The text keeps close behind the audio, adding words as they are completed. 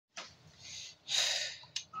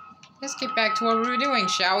Let's get back to what we were doing,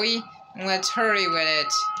 shall we? And let's hurry with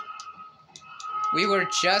it. We were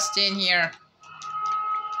just in here.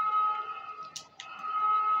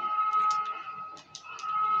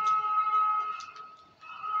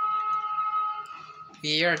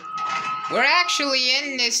 We're actually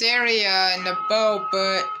in this area in the boat,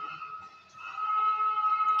 but...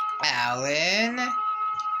 Alan?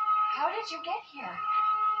 How did you get here?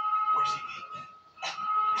 Where's Evie?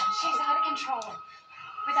 She's out of control.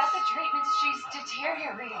 Without the treatments, she's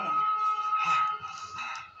deteriorating. Well,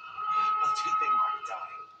 it's a good thing we're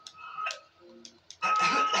dying.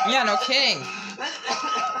 Yeah, no kidding.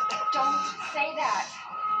 Don't say that.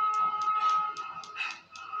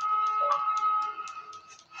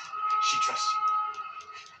 She trusts you.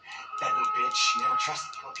 That little bitch, she never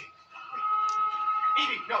trusted you. Okay, wait.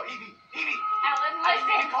 Evie, no, Evie. Alan, I didn't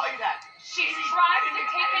mean listen. to call you that. She's Evie, trying to I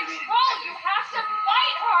take didn't mean control. You have to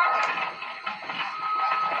fight her.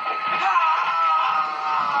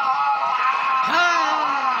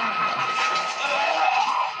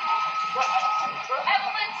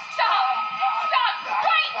 Evelyn, stop! Stop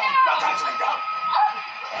right now! Go.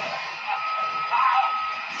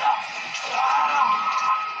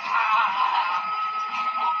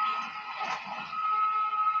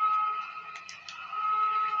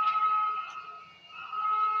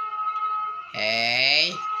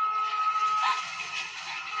 Hey.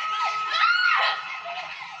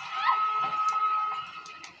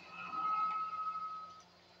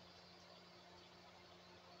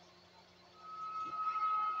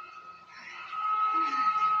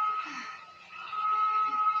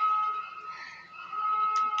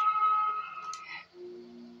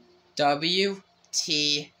 WTF.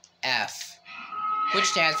 Which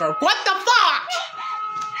stands for what the fuck?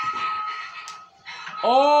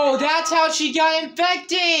 Oh, that's how she got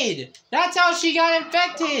infected! That's how she got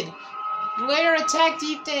infected! Later attacked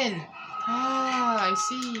Ethan. Ah, I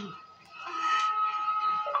see.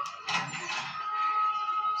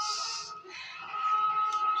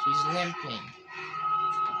 She's limping.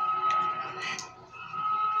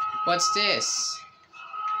 What's this?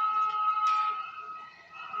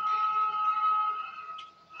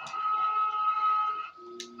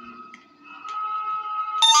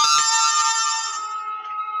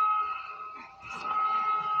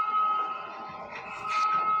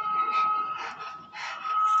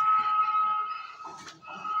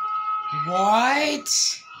 What?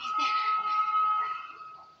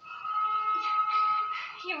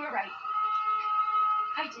 You were right.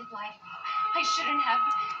 I did lie. I shouldn't have.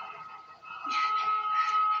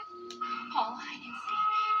 All I can say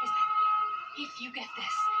is that if you get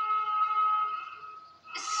this,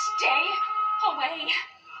 stay away.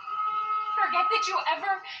 Forget that you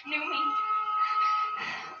ever knew me.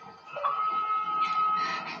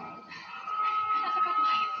 Have a good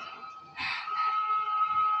life.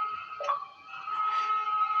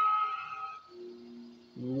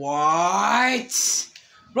 What?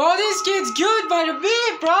 Bro, this kid's good by the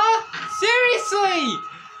minute, bro! Seriously!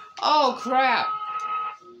 Oh, crap.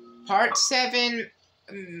 Part 7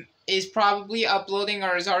 is probably uploading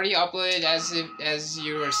or is already uploaded as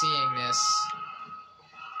you are seeing this.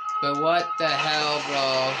 But what the hell,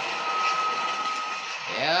 bro?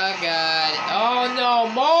 Yeah, God. Oh, no.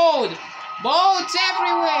 Mold! Mold's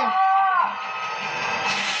everywhere!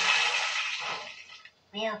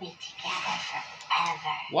 We'll be together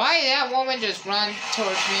forever. Why did that woman just run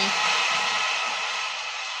towards me?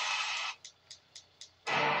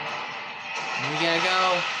 We gotta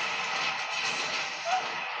go.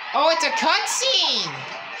 Oh, it's a cutscene!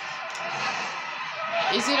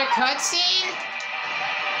 Is it a cutscene?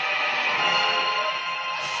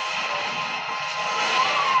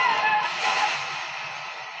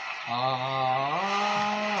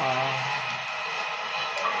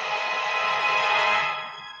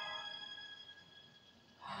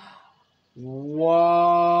 Whoa.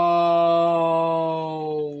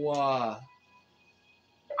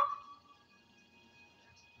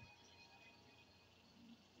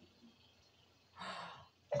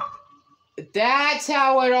 That's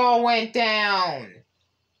how it all went down.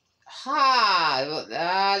 Ha!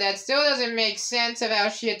 That still doesn't make sense of how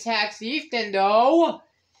she attacks Ethan, though.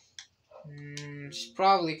 It's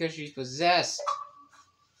probably because she's possessed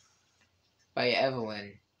by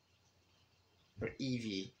Evelyn. Or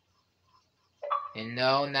Evie. And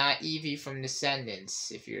no, not Evie from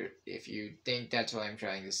Descendants, if you think that's what I'm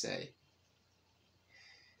trying to say.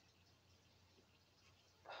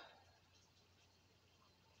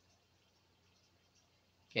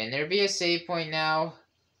 Can there be a save point now?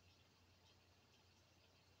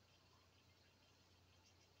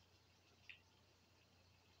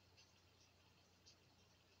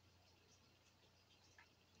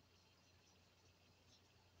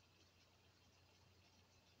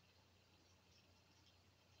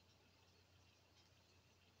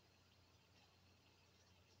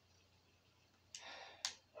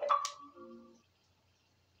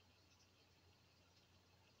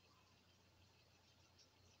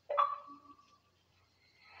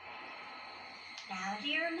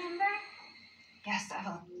 you remember? Yes,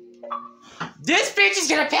 Evelyn. This bitch is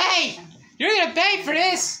gonna pay! You're gonna pay for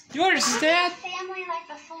this! You understand? Family like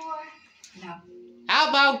before. No. How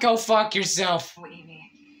about go fuck yourself? Oh,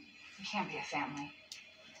 Evie, we can't be a family.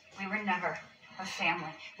 We were never a family.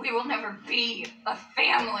 We will never be a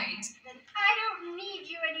family. Then I don't need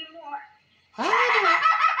you anymore.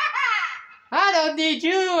 I don't need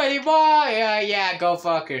you anymore! Yeah, go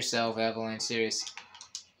fuck yourself, Evelyn, seriously.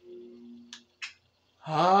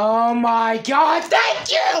 Oh my god,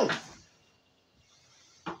 thank you!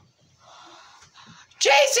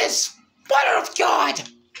 Jesus! Mother of God!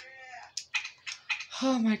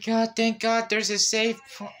 Oh my god, thank God there's a save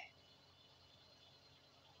point.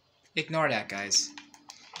 Ignore that, guys.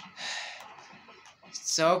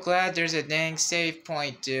 So glad there's a dang save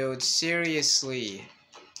point, dude. Seriously.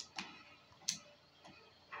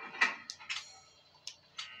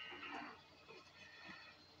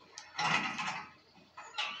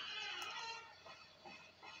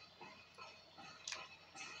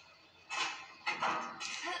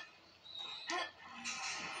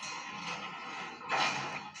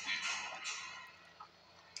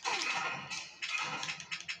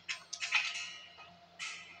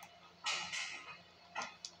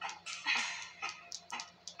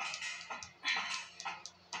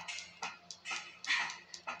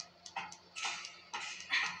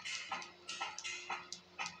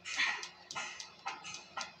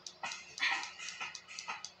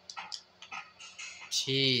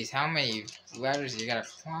 Jeez, how many ladders you gotta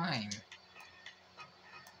climb?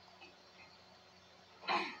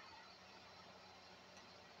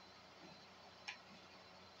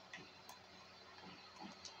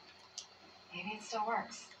 Maybe it still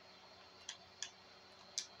works.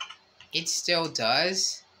 It still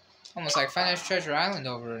does? Almost like Finding Treasure Island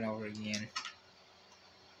over and over again.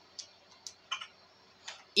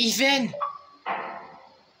 Ethan! I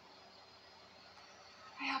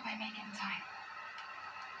hope I make it in time.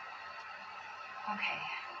 Okay.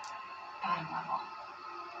 Bottom level.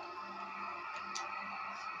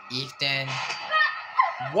 Ethan.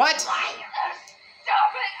 What? Stop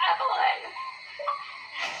it, Evelyn!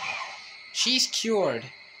 She's cured.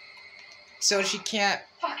 So she can't...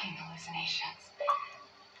 Fucking hallucinations.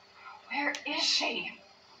 Where is she?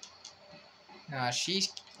 Nah,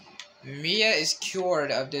 she's... Mia is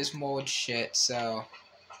cured of this mold shit, so...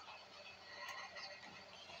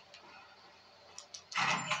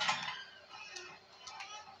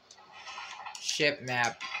 Ship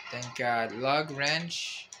map. Thank God. Lug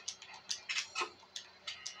wrench.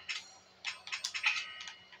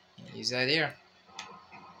 Use that here.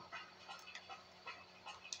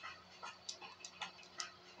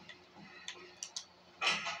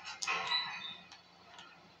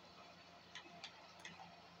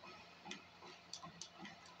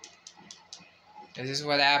 This is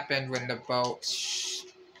what happened when the boat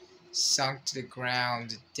sunk to the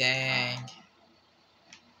ground. Dang.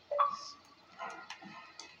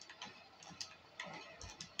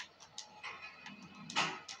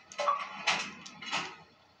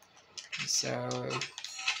 So...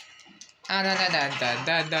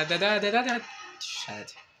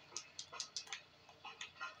 Shit.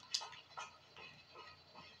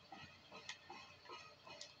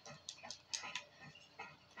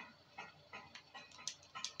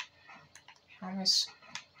 How am I...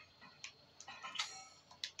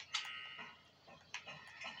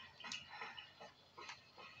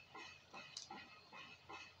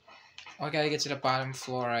 Oh, I gotta get to the bottom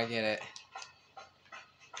floor, I get it.